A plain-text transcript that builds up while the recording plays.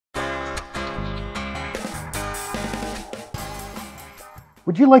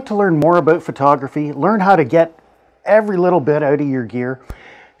Would you like to learn more about photography? Learn how to get every little bit out of your gear?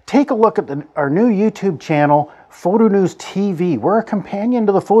 Take a look at our new YouTube channel, PHOTONewsTV. We're a companion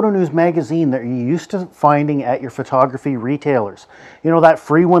to the PHOTONews magazine that you're used to finding at your photography retailers. You know, that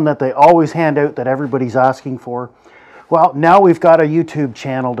free one that they always hand out that everybody's asking for? Well, now we've got a YouTube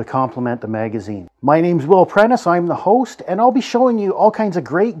channel to complement the magazine. My name's Will Prentice, I'm the host, and I'll be showing you all kinds of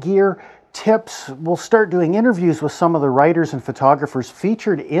great gear, tips. We'll start doing interviews with some of the writers and photographers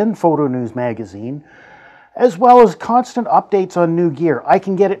featured in PHOTONews magazine, as well as constant updates on new gear. I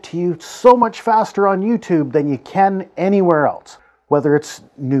can get it to you so much faster on YouTube than you can anywhere else. Whether it's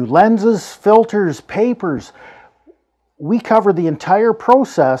new lenses, filters, papers, we cover the entire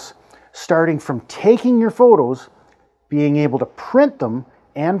process, starting from taking your photos, being able to print them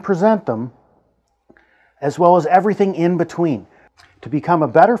and present them, as well as everything in between. To become a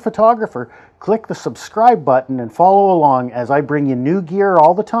better photographer, click the subscribe button and follow along as I bring you new gear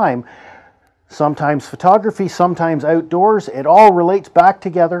all the time. Sometimes photography, sometimes outdoors. It all relates back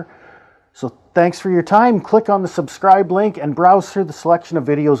together. So thanks for your time. Click on the subscribe link and browse through the selection of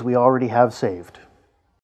videos we already have saved.